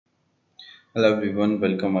Hello everyone,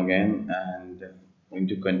 welcome again and going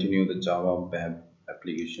to continue the Java web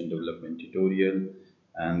application development tutorial,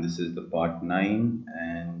 and this is the part 9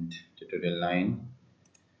 and tutorial 9.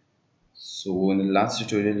 So in the last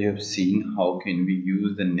tutorial you have seen how can we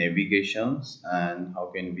use the navigations and how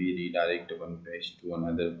can we redirect one page to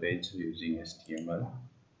another page using HTML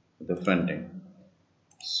for the front end.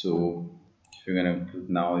 So if you're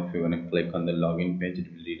gonna click on the login page,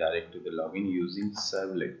 it will redirect to the login using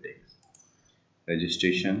servlet text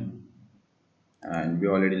registration, and we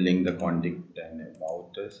already linked the contact and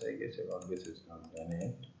about us. I guess about this is not done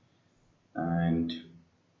yet, and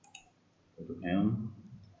go to him.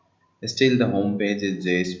 Still the home page is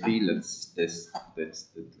JSP.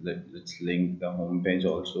 Let's link the home page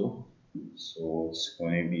also. So it's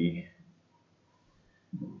going to be,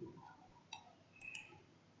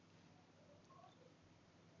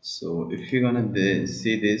 so if you're gonna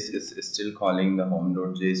see this, it's still calling the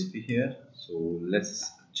home.jsp here. So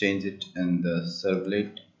let's change it in the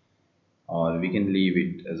servlet, or we can leave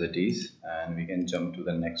it as it is and we can jump to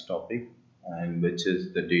the next topic, and which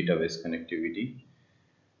is the database connectivity.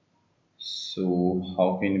 So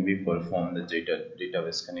how can we perform the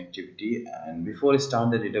database connectivity? And before I start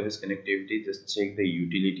the database connectivity, just check the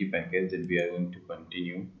utility package that we are going to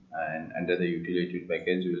continue, and under the utility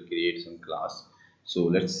package we will create some class. So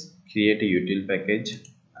let's create a util package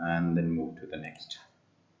and then move to the next.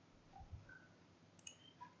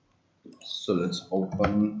 So let's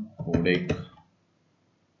open codec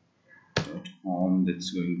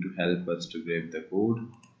that's going to help us to grab the code.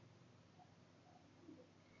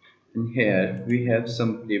 And here we have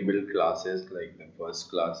some pre-built classes. Like the first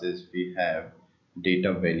classes we have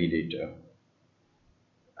data validator,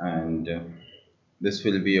 and this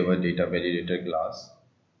will be our data validator class.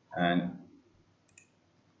 And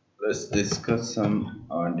let's discuss some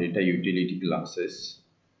data utility classes.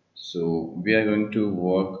 So we are going to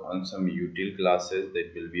work on some util classes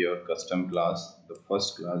that will be our custom class. The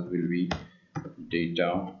first class will be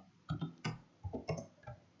data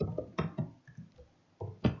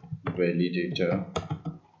validator,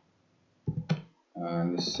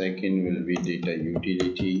 and the second will be data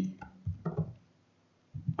utility.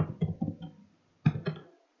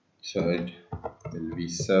 Third will be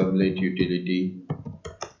servlet utility,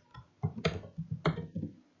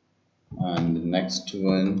 and the next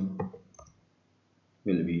one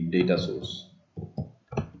will be data source.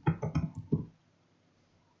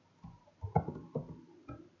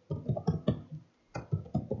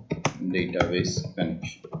 Database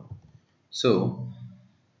connection. So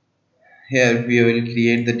here we will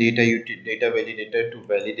create the data validator to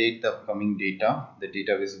validate the upcoming data. The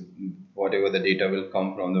data is whatever the data will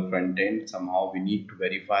come from the front end. Somehow we need to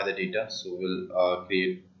verify the data. So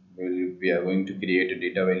we are going to create a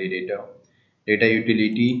data validator. Data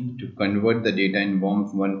utility to convert the data in one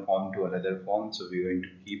form to another form. So we're going to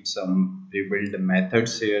keep some pre-built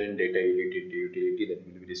methods here in data utility that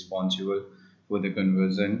will be responsible for the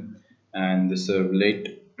conversion, and the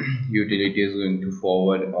servlet utility is going to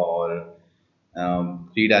forward or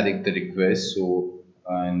redirect the request. So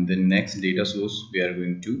and the next data source we are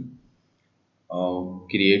going to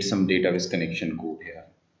create some database connection code here.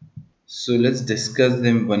 So let's discuss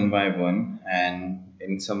them one by one, and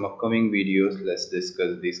in some upcoming videos let's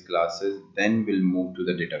discuss these classes, then we'll move to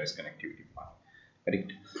the database connectivity part.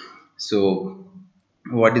 Correct? So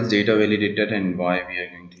what is data validator and why we are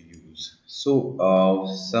going to use? So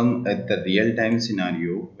some at the real-time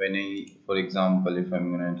scenario, when I, for example, if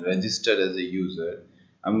I'm going to register as a user,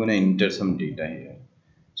 I'm going to enter some data here.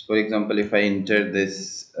 So for example, if I enter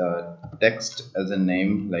this text as a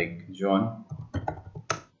name like John,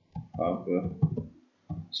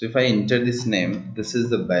 so if I enter this name, this is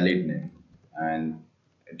the valid name, and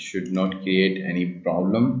it should not create any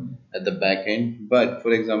problem at the back end. But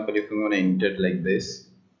for example, if you want to enter like this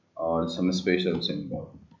or some special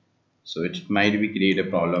symbol, so it might be create a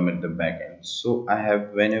problem at the back end. So I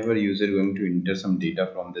have, whenever user going to enter some data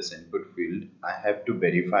from this input field, I have to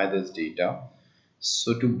verify this data.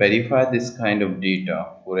 So to verify this kind of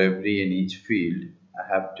data for every and each field, I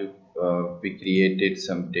have to we created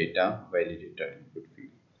some data validator input field.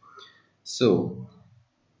 So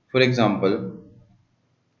for example,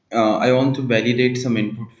 I want to validate some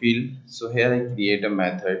input field. So here I create a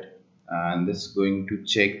method, and this is going to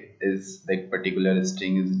check is that particular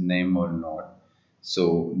string is name or not.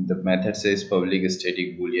 So the method says public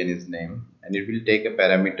static boolean is name, and it will take a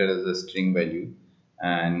parameter as a string value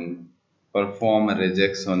and perform a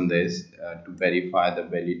regex on this to verify the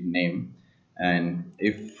valid name. And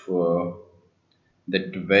if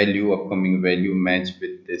that value, upcoming value, match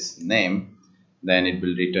with this name, then it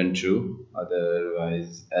will return true,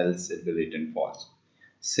 otherwise else it will return false.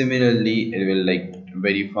 Similarly, it will like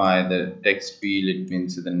verify the text field, it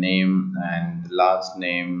means the name and last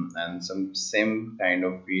name and some same kind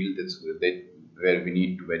of field where we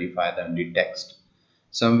need to verify the only text.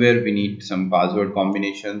 Somewhere we need some password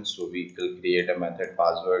combination, so we will create a method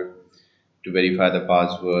password to verify the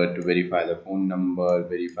password, to verify the phone number,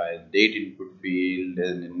 verify date input field,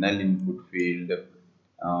 and null input field,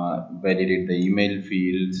 validate the email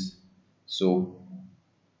fields. So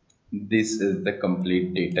this is the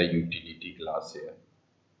complete data utility class here.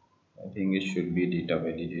 I think it should be data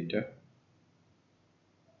validator.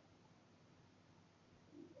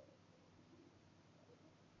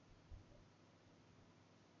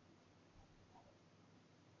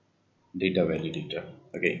 Data validator.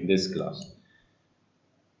 Okay, this class.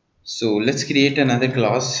 So let's create another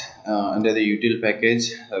class under the util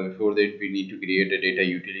package. Before that, we need to create a data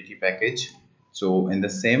utility package. So in the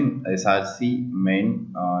same src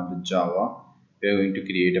main the Java, we are going to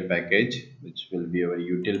create a package which will be our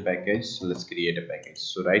util package. So let's create a package.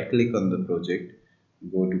 So right click on the project,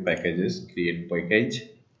 go to packages, create package,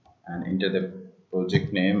 and enter the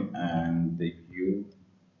project name and the utility.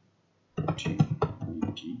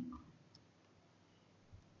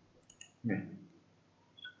 Okay.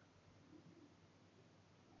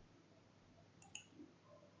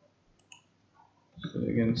 So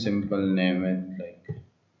you can simple name it like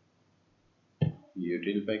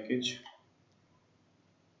util package,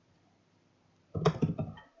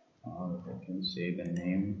 or I can say the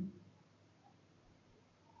name.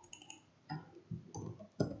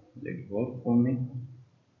 Let it work for me.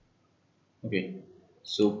 Okay,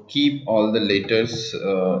 so keep all the letters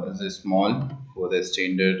as a small for the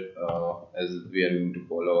standard, as we are going to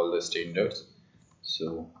follow all the standards.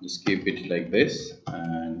 So just keep it like this,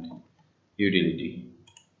 and utility.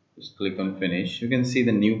 Just click on finish. You can see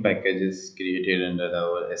the new package is created under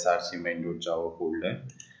our src main.java folder.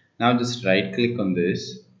 Now just right click on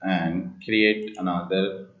this and create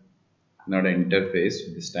another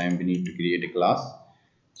interface. This time we need to create a class.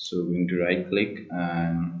 So we're going to right click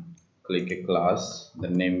and click a class. The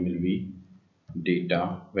name will be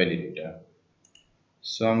data validator.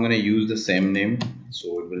 So I'm going to use the same name,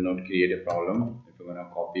 so it will not create a problem if you're going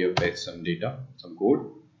to copy or paste some data, some code,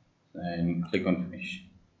 and click on finish.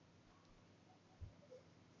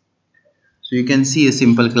 So you can see a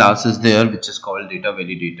simple class is there which is called data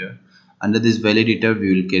validator. Under this validator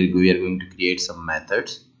we are going to create some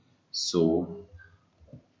methods. So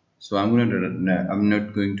I'm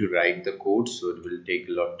not going to write the code, so it will take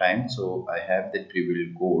a lot of time. So I have the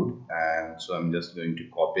pre-built code, and so I'm just going to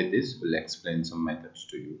copy this. Will explain some methods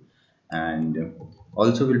to you, and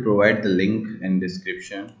also will provide the link in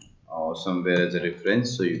description or somewhere as a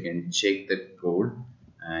reference, so you can check the code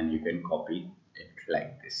and you can copy it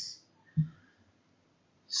like this.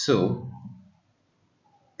 So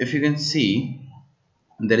if you can see,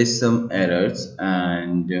 there is some errors,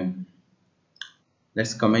 and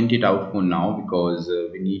let's comment it out for now, because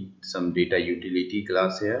we need some data utility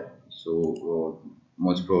class here. So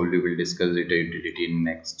most probably we'll discuss data utility in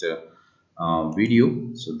next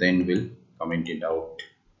video, so then we'll comment it out.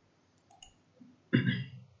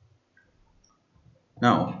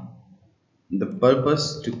 Now the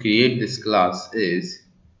purpose to create this class is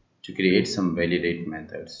to create some validate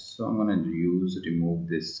methods. So I'm going to remove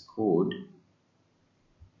this code.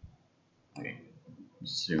 Okay,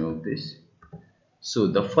 let's remove this. So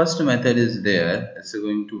the first method is there. It's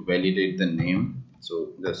going to validate the name. So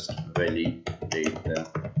just validate the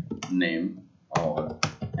name or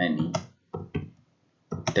any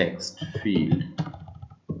text field,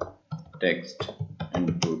 text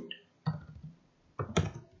input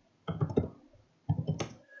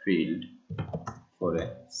field for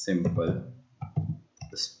a simple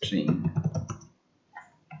string,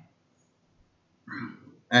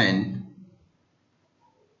 and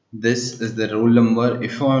this is the roll number.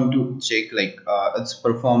 If you want to check like it's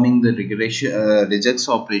performing the regression regex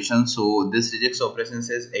operation, so this regex operation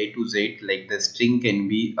says a to z, like the string can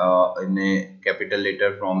be in a capital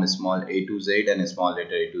letter from a small a to z and a small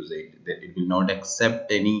letter a to z, that it will not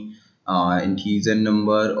accept any integer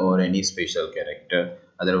number or any special character.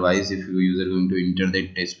 Otherwise, if your user going to enter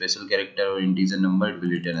that special character or integer number, it will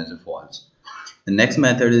return as a false. The next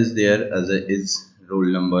method is there as a is roll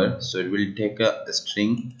number. So it will take a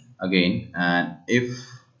string again, and if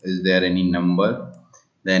is there any number,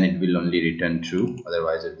 then it will only return true,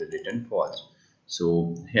 otherwise it will return false.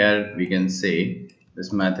 So here we can say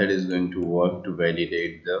this method is going to work to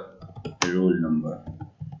validate the roll number.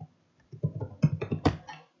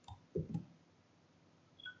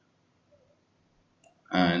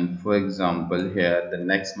 And for example, here the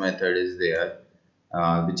next method is there,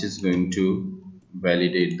 which is going to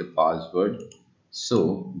validate the password.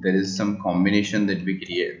 So there is some combination that we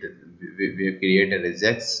create, we create a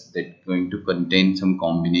regex that going to contain some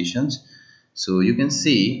combinations. So you can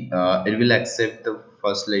see it will accept the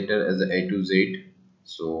first letter as a to Z.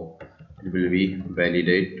 So it will be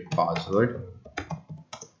validate password,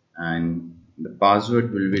 and the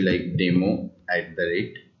password will be like demo at the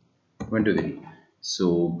rate 123.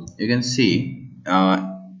 So you can see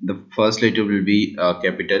the first letter will be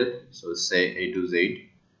capital, so say A to Z.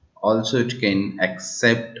 Also it can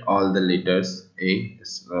accept all the letters A,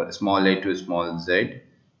 small a to small z,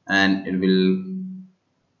 and it will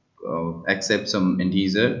accept some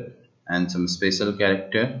integer and some special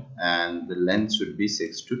character, and the length should be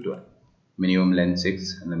 6 to 12, minimum length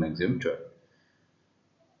 6 and the maximum 12.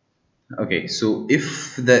 Okay, so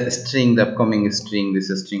if the string, the upcoming string,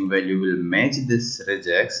 this string value will match this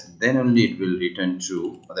regex, then only it will return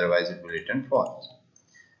true, otherwise it will return false.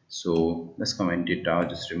 So let's comment it out,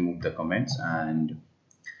 just remove the comments, and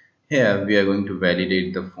here we are going to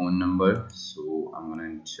validate the phone number. So I'm going to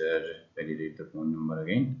enter validate the phone number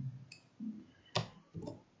again.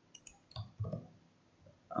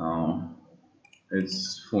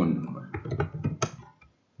 It's phone number.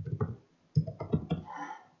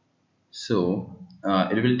 So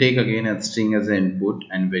it will take again a string as an input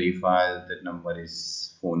and verify that number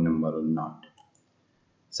is phone number or not.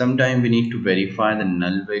 Sometime we need to verify the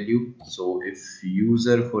null value. So if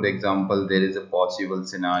user, for example, there is a possible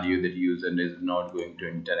scenario that user is not going to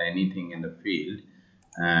enter anything in the field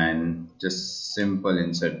and just simple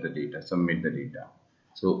insert the data, submit the data.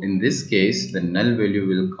 So in this case, the null value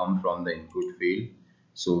will come from the input field.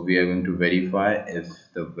 So we are going to verify if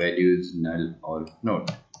the value is null or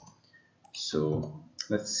not. So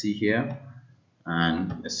let's see here,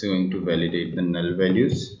 and it's going to validate the null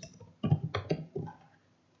values.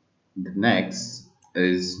 The next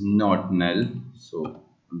is not null, so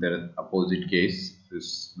the opposite case,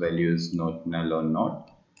 this value is not null or not.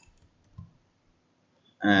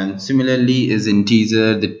 And similarly is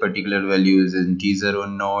integer, that particular value is integer or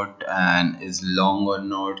not, and is long or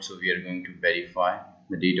not. So we are going to verify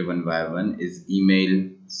the data one by one. Is email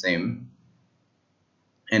same,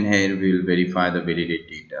 and here we will verify the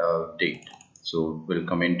validate date. So we'll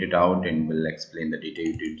comment it out and we'll explain the data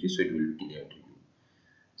utility, so it will be clear to you.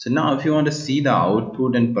 So now if you want to see the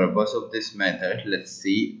output and purpose of this method, let's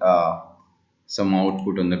see some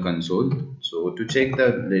output on the console. So to check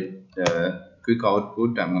the quick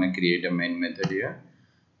output, I'm going to create a main method here,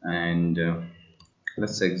 and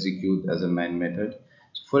let's execute as a main method.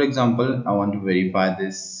 So for example, I want to verify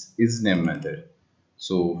this isName method.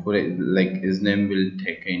 So for like isName will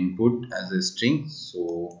take input as a string.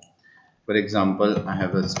 So for example, I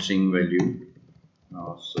have a string value.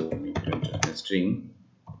 So we need to enter a string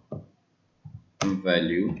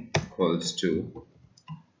value equals to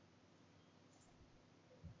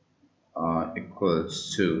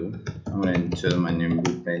I'm going to enter my name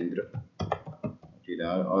Bhupendra,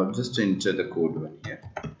 or just enter the code one here,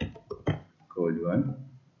 code one,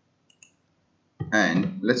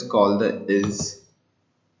 and let's call the is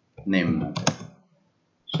name method.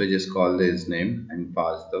 So just call the is name and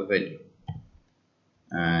pass the value,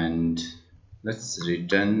 and let's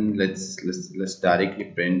return, let's directly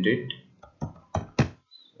print it.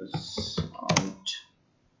 Let's out,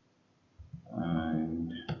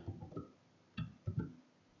 and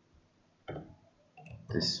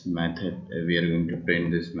this method, we are going to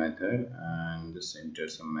print this method, and just enter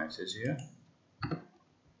some message here.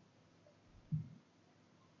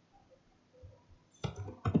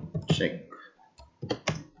 Check.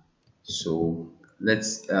 So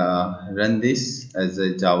let's run this as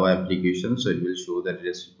a Java application, so it will show that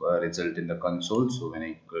result in the console. So when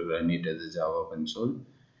I run it as a Java console,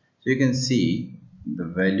 so you can see the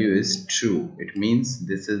value is true. It means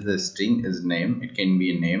this is the string is name. It can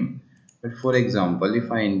be a name, but for example,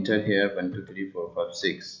 if I enter here 1 2 3 4 5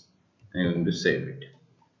 6, I'm going to save it,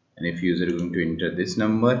 and if user is going to enter this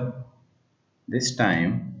number, this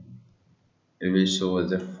time it will show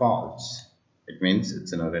as a false. It means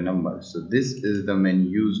it's another number. So this is the main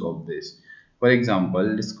use of this. For example,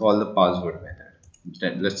 let's call the password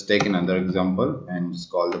method. Let's take another example and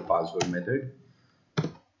just call the password method.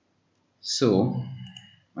 So,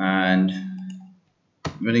 and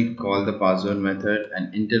when I call the password method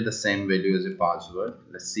and enter the same value as a password,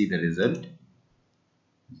 let's see the result.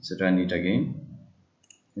 Let's run it again.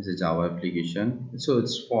 It's a Java application, so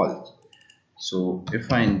it's false. So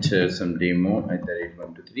if I enter some demo at the rate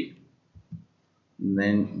 1 2 3,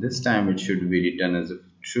 then this time it should be written as a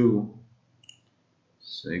true.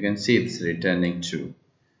 So you can see it's returning true.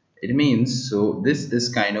 It means, so this is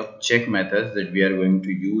kind of check methods that we are going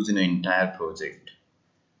to use in an entire project.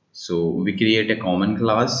 So we create a common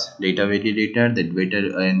class data validator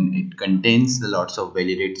that and it contains the lots of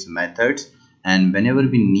validates methods, and whenever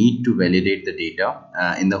we need to validate the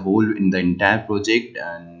data in the entire project,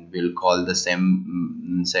 and we'll call the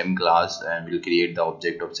same class, and we'll create the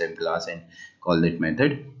object of same class and call that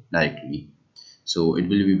method directly. So it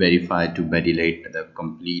will be verified to validate the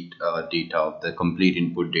complete data of the complete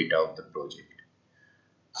input data of the project.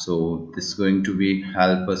 So this is going to be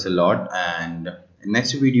help us a lot, and in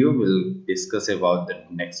next video we'll discuss about the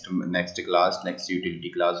next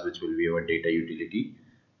utility class, which will be our data utility,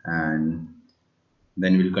 and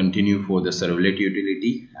then we'll continue for the servlet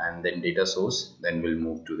utility and then data source, then we'll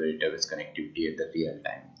move to the database connectivity at the real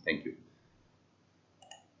time. Thank you.